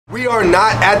We are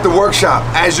not at the workshop,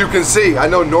 as you can see. I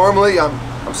know normally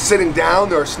I'm sitting down.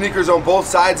 There are sneakers on both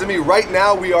sides of me. Right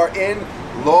now we are in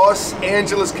Los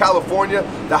Angeles, California.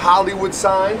 The Hollywood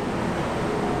sign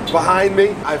behind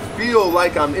me. I feel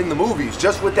like I'm in the movies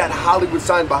just with that Hollywood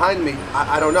sign behind me.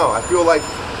 I don't know. I feel like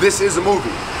this is a movie.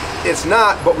 It's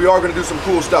not, but we are going to do some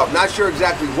cool stuff. Not sure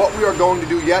exactly what we are going to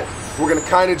do yet. We're going to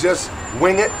kind of just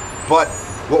wing it, but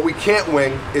what we can't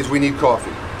wing is we need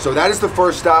coffee. So that is the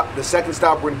first stop. The second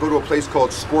stop, we're gonna go to a place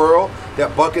called Squirrel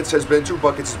that Buckets has been to.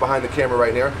 Buckets is behind the camera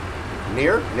right now.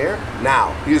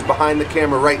 Now. He is behind the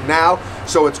camera right now.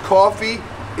 So it's coffee,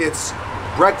 it's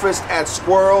breakfast at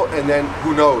Squirrel, and then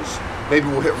who knows? Maybe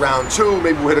we'll hit round 2,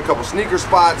 maybe we'll hit a couple sneaker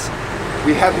spots.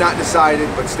 We have not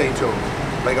decided, but stay tuned.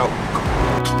 Let go.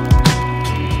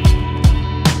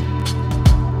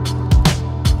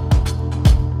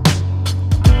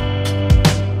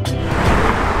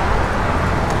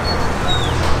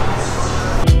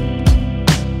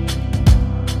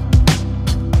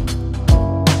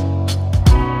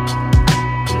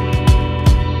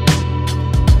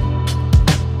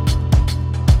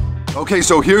 Okay,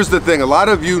 so here's the thing. A lot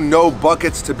of you know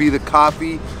Buckets to be the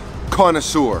coffee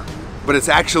connoisseur, but it's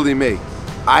actually me.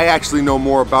 I actually know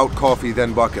more about coffee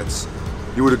than Buckets.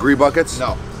 You would agree, Buckets?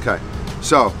 No. Okay,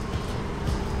 so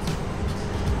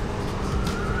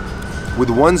with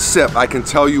one sip, I can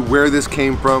tell you where this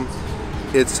came from.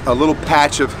 It's a little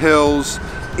patch of hills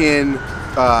in,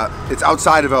 it's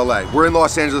outside of LA. We're in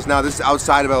Los Angeles now. This is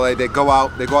outside of LA. They go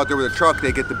out there with a truck,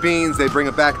 they get the beans, they bring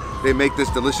it back, they make this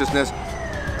deliciousness.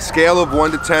 Scale of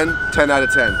 1 to 10, 10 out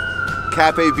of 10.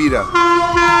 Cafe Vita.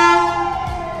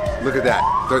 Look at that.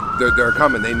 They're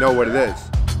coming. They know what it is.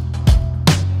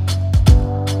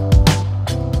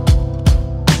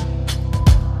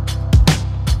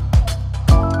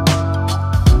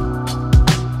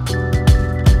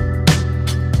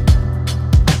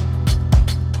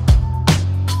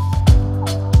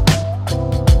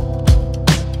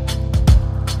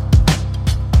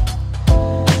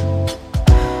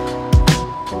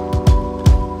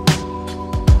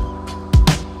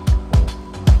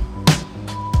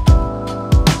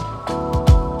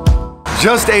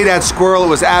 Just ate at Squirrel. It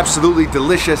was absolutely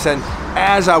delicious, and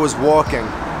as I was walking,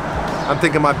 I'm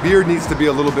thinking my beard needs to be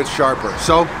a little bit sharper.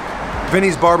 So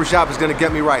Vinny's Barbershop is gonna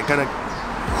get me right.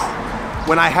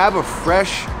 When I have a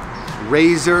fresh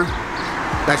razor,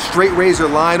 that straight razor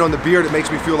line on the beard, it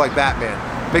makes me feel like Batman.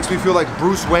 It makes me feel like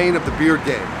Bruce Wayne of the beard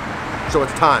game. So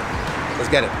it's time. Let's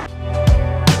get it.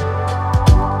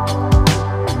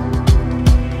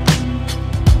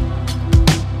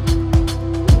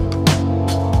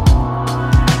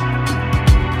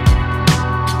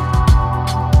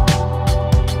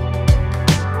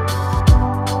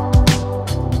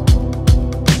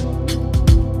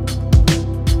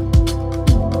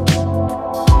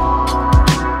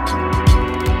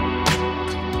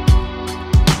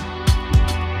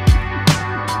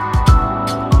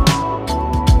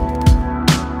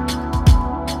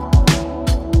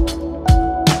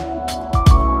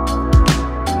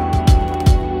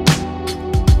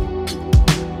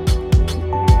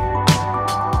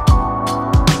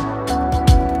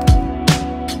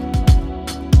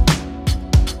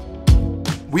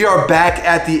 We are back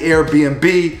at the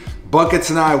Airbnb.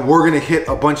 Buckets and I, we're gonna hit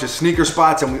a bunch of sneaker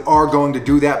spots, and we are going to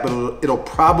do that, but it'll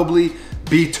probably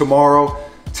be tomorrow.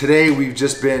 Today, we've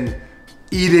just been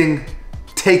eating,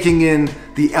 taking in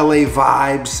the LA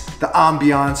vibes, the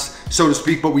ambiance, so to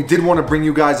speak, but we did want to bring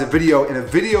you guys a video, and a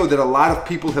video that a lot of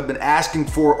people have been asking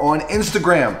for on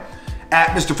Instagram.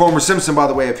 At Mr. Fomer Simpson, by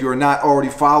the way. If you are not already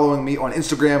following me on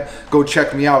Instagram, go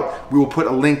check me out. We will put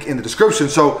a link in the description.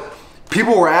 So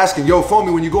people were asking, yo,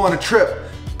 Foamy, when you go on a trip,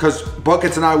 because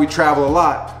Buckets and I, we travel a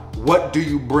lot, what do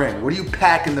you bring? What do you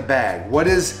pack in the bag? What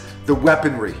is the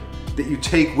weaponry that you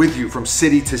take with you from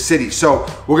city to city? So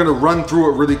we're gonna run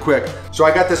through it really quick. So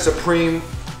I got the Supreme,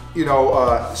 you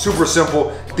know, super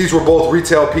simple. These were both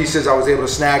retail pieces. I was able to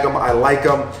snag them. I like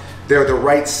them. They're the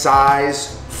right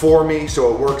size for me,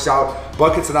 so it works out.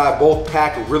 Buckets and I both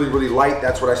pack really, really light.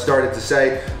 That's what I started to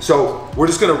say. So we're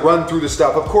just gonna run through the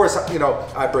stuff. Of course, you know,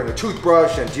 I bring a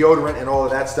toothbrush and deodorant and all of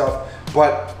that stuff,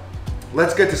 but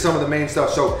let's get to some of the main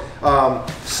stuff. So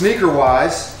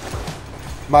sneaker-wise,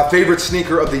 my favorite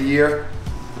sneaker of the year,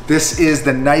 this is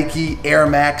the Nike Air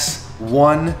Max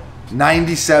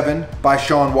 197 by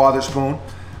Sean Wotherspoon.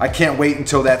 I can't wait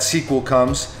until that sequel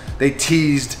comes. They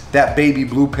teased that baby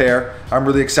blue pair. I'm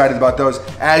really excited about those.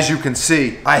 As you can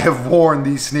see, I have worn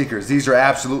these sneakers. These are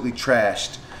absolutely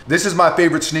trashed. This is my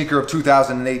favorite sneaker of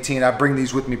 2018. I bring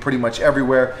these with me pretty much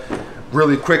everywhere.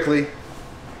 Really quickly,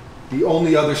 the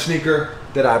only other sneaker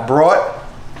that I brought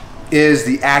is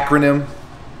the acronym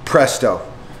Presto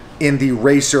in the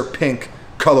Racer Pink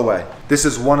colorway. This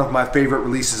is one of my favorite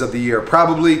releases of the year.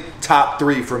 Probably top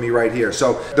 3 for me right here.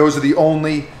 So those are the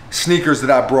only sneakers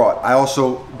that I brought. I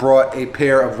also brought a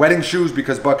pair of wedding shoes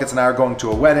because Buckets and I are going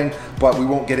to a wedding, but we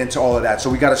won't get into all of that. So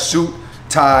we got a suit,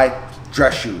 tie,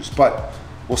 dress shoes, but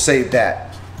we'll save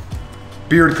that.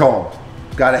 Beard comb,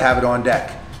 gotta have it on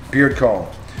deck. Beard comb.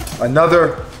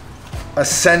 Another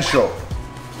essential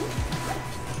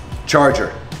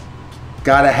charger.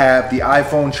 Gotta have the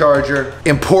iPhone charger.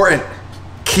 Important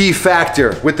key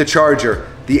factor with the charger,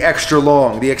 the extra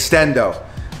long, the extendo.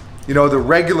 You know, the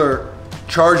regular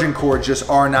charging cords just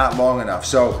are not long enough.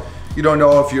 So you don't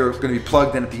know if you're gonna be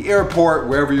plugged in at the airport,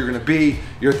 wherever you're gonna be,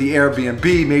 you're at the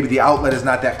Airbnb, maybe the outlet is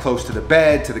not that close to the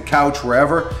bed, to the couch,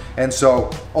 wherever. And so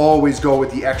always go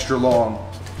with the extra long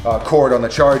cord on the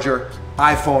charger.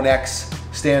 iPhone X,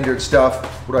 standard stuff.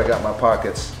 What do I got in my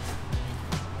pockets?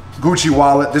 Gucci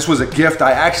wallet. This was a gift.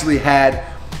 I actually had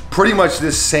pretty much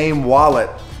this same wallet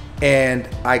and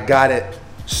I got it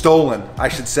stolen. I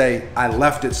should say I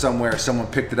left it somewhere. Someone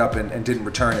picked it up and didn't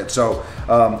return it. So,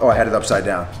 oh, I had it upside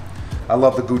down. I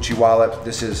love the Gucci wallet.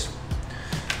 This is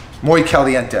muy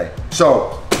caliente.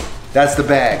 So that's the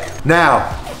bag.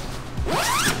 Now,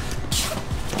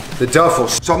 the duffel.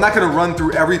 So I'm not gonna run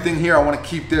through everything here. I wanna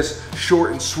keep this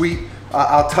short and sweet.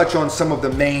 I'll touch on some of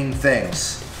the main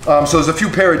things. So there's a few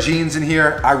pair of jeans in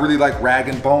here. I really like Rag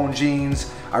and Bone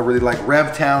jeans. I really like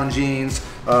Revtown jeans.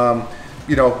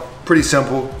 You know, pretty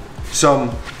simple.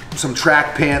 Some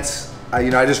track pants. I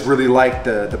just really like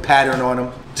the pattern on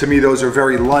them. To me, those are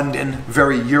very London,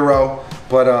 very Euro,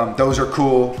 but those are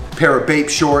cool. Pair of Bape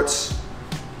shorts.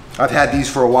 I've had these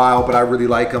for a while, but I really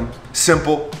like them.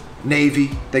 Simple,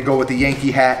 navy. They go with the Yankee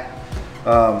hat.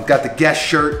 Got the Guess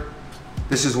shirt.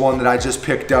 This is one that I just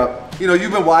picked up. You know,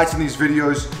 you've been watching these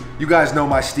videos. You guys know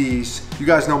my steez. You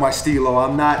guys know my stilo.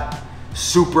 I'm not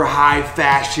super high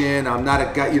fashion. I'm not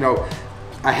a guy, you know,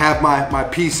 I have my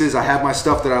pieces. I have my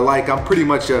stuff that I like. I'm pretty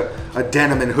much a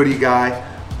denim and hoodie guy.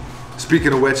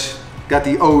 Speaking of which, got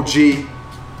the OG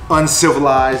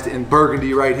Uncivilized in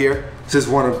burgundy right here. This is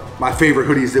one of my favorite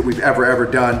hoodies that we've ever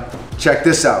done. Check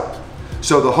this out.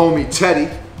 So the homie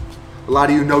Teddy, a lot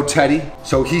of you know Teddy.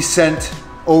 So he sent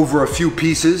over a few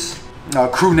pieces,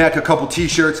 crew neck, a couple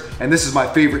t-shirts, and this is my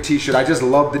favorite t-shirt. I just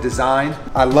love the design.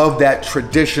 I love that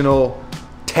traditional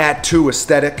tattoo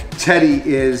aesthetic. Teddy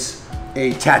is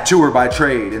a tattooer by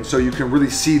trade, and so you can really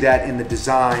see that in the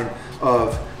design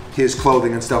of his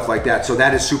clothing and stuff like that. So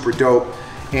that is super dope.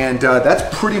 And that's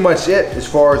pretty much it as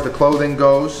far as the clothing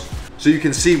goes. So you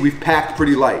can see we've packed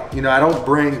pretty light. You know, I don't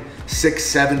bring 6,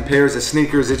 7 pairs of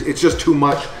sneakers. It's just too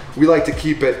much. We like to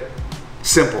keep it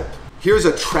simple. Here's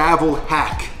a travel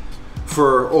hack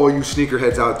for all you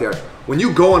sneakerheads out there. When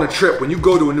you go on a trip, when you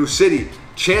go to a new city,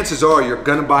 chances are you're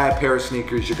gonna buy a pair of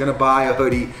sneakers, you're gonna buy a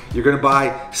hoodie, you're gonna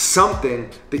buy something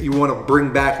that you wanna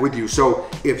bring back with you. So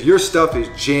if your stuff is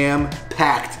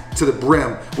jam-packed to the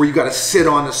brim, where you gotta sit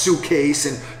on the suitcase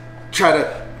and try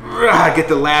to get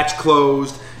the latch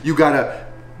closed, you gotta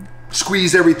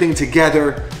squeeze everything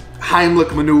together,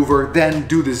 Heimlich maneuver, then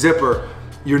do the zipper,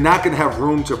 you're not gonna have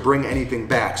room to bring anything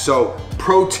back. So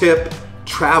pro tip,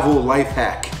 travel life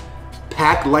hack.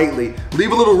 Pack lightly,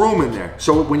 leave a little room in there.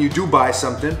 So when you do buy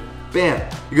something, bam,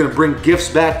 you're gonna bring gifts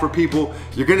back for people.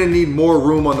 You're gonna need more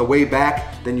room on the way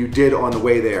back than you did on the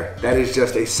way there. That is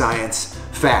just a science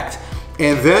fact.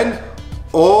 And then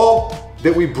all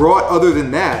that we brought other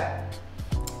than that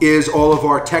is all of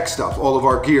our tech stuff, all of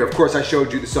our gear. Of course, I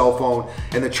showed you the cell phone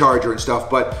and the charger and stuff,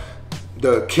 but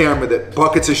the camera that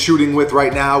Buckets is shooting with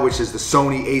right now, which is the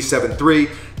Sony a7 III,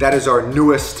 that is our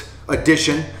newest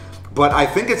addition. But I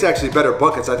think it's actually better,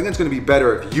 Buckets. I think it's gonna be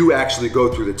better if you actually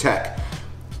go through the tech.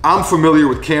 I'm familiar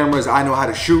with cameras, I know how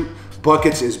to shoot.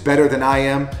 Buckets is better than I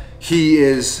am. He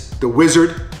is the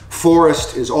wizard.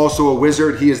 Forrest is also a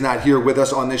wizard. He is not here with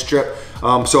us on this trip.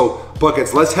 So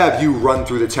Buckets, let's have you run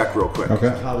through the tech real quick.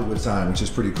 Okay. Hollywood sign, which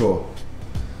is pretty cool.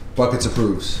 Buckets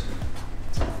approves.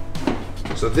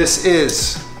 So this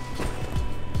is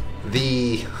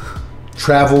the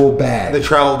travel bag. The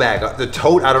travel bag, the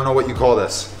tote, I don't know what you call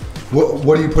this.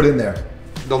 What do you put in there?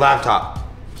 The laptop.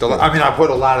 I mean, I put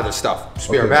a lot of the stuff.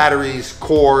 Spare batteries,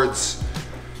 cords.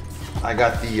 I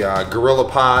got the Gorilla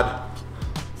Pod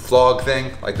flog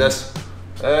thing, like this.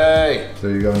 Hey,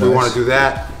 there you go. We want to do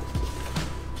that.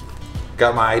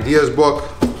 Got my ideas book.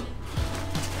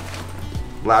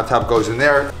 Laptop goes in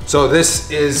there. So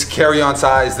this is carry-on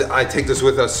size. I take this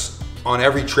with us on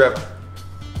every trip.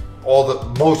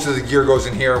 Most of the gear goes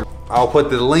in here. I'll put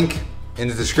the link in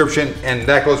the description, and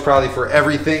that goes probably for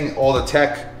everything, all the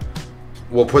tech.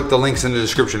 We'll put the links in the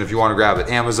description if you want to grab it.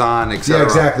 Amazon, etc. Yeah,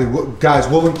 exactly. Guys,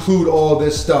 we'll include all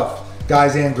this stuff.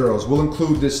 Guys and girls, we'll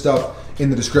include this stuff in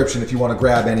the description if you want to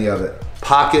grab any of it.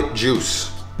 Pocket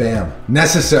juice. Bam.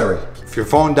 Necessary. If your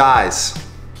phone dies,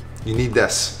 you need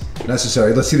this.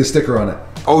 Necessary. Let's see the sticker on it.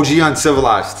 OG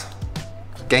Uncivilized.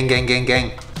 Gang, gang, gang,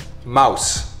 gang.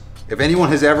 Mouse. If anyone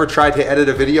has ever tried to edit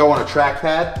a video on a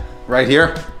trackpad, right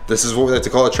here, this is what we like to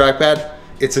call a trackpad.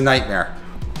 It's a nightmare.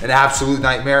 An absolute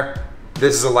nightmare.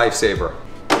 This is a lifesaver.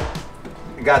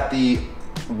 I got the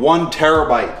 1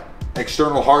 terabyte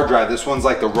external hard drive. This one's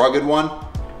like the rugged one.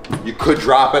 You could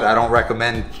drop it. I don't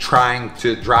recommend trying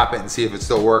to drop it and see if it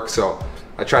still works. So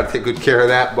I try to take good care of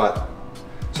that, but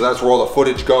so that's where all the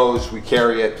footage goes. We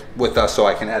carry it with us so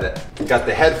I can edit. Got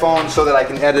the headphones so that I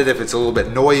can edit if it's a little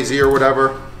bit noisy or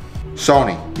whatever.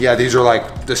 Sony. Yeah, these are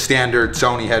like the standard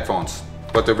Sony headphones,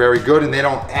 but they're very good and they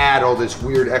don't add all this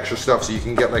weird extra stuff, so you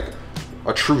can get like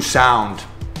a true sound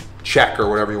check or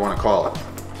whatever you want to call it.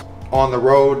 On the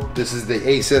road, this is the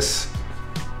Asus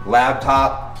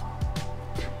laptop.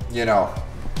 You know,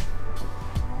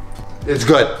 it's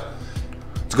good.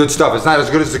 It's good stuff. It's not as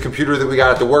good as the computer that we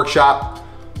got at the workshop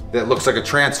that looks like a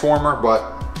transformer,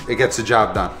 but it gets the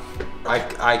job done.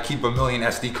 I keep a million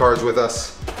SD cards with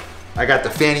us. I got the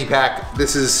fanny pack.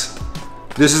 This is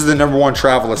the #1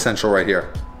 travel essential right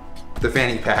here. The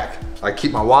fanny pack. I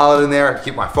keep my wallet in there, I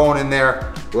keep my phone in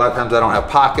there. A lot of times I don't have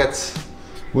pockets.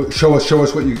 Show us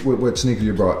what sneaker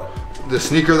you brought. The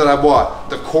sneaker that I bought,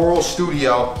 the Coral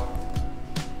Studio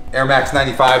Air Max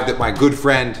 95 that my good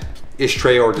friend Ish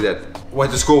Trayor did.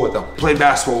 Went to school with him, played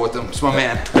basketball with him. It's my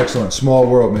man. Excellent. Small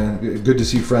world, man. Good to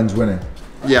see friends winning.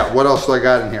 Yeah, what else do I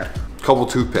got in here? Couple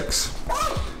toothpicks.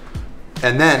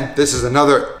 And then this is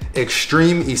another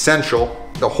extreme essential,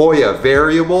 the Hoya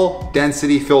variable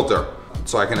density filter.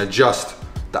 So I can adjust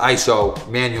the ISO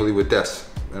manually with this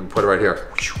and put it right here.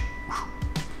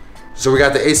 So we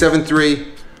got the A7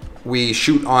 III. We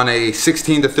shoot on a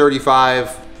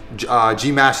 16-35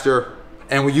 G Master,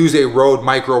 and we use a Rode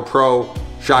Micro Pro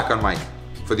shotgun mic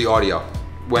for the audio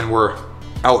when we're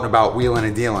out and about wheeling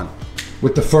and dealing.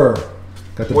 With the fur.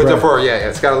 Got the with the fur, yeah.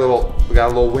 It's got we got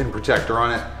a little wind protector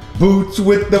on it. Boots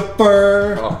with the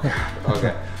fur. Oh,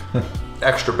 okay.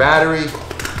 Extra battery.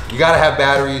 You gotta have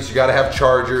batteries. You gotta have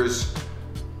chargers.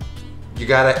 You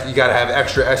gotta have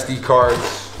extra SD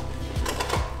cards.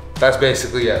 That's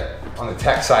basically it on the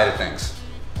tech side of things.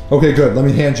 Okay, good. Let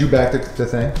me hand you back the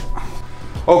thing.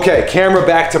 Okay, camera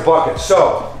back to bucket.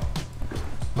 So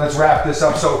let's wrap this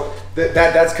up. So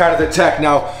that's kind of the tech.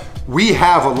 Now, we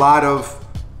have a lot of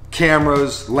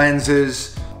cameras,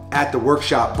 lenses at the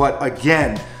workshop, but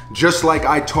again, just like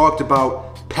I talked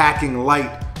about packing light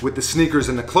with the sneakers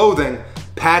and the clothing,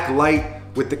 pack light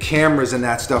with the cameras and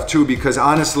that stuff too, because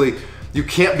honestly, you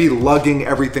can't be lugging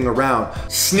everything around.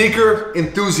 Sneaker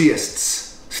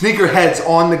enthusiasts, sneakerheads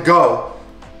on the go,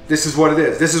 this is what it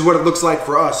is. This is what it looks like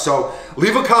for us. So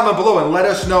leave a comment below and let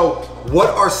us know what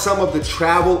are some of the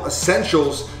travel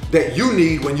essentials that you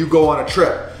need when you go on a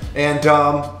trip. And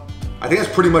I think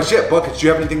that's pretty much it. Buckets, do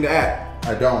you have anything to add?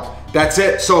 I don't. That's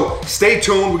it. So stay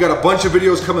tuned. We got a bunch of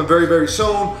videos coming very, very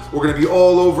soon. We're gonna be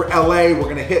all over LA. We're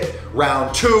gonna hit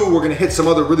round 2. We're gonna hit some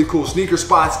other really cool sneaker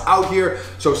spots out here.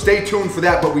 So stay tuned for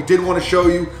that. But we did want to show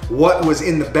you what was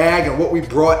in the bag and what we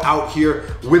brought out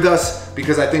here with us,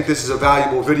 because I think this is a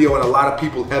valuable video and a lot of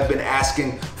people have been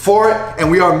asking for it. And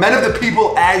we are men of the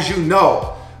people, as you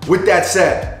know. With that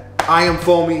said, I am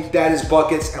Foamy, that is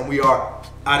Buckets, and we are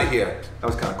out of here. That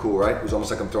was kind of cool, right? It was almost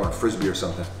like I'm throwing a Frisbee or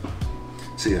something.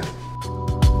 See ya.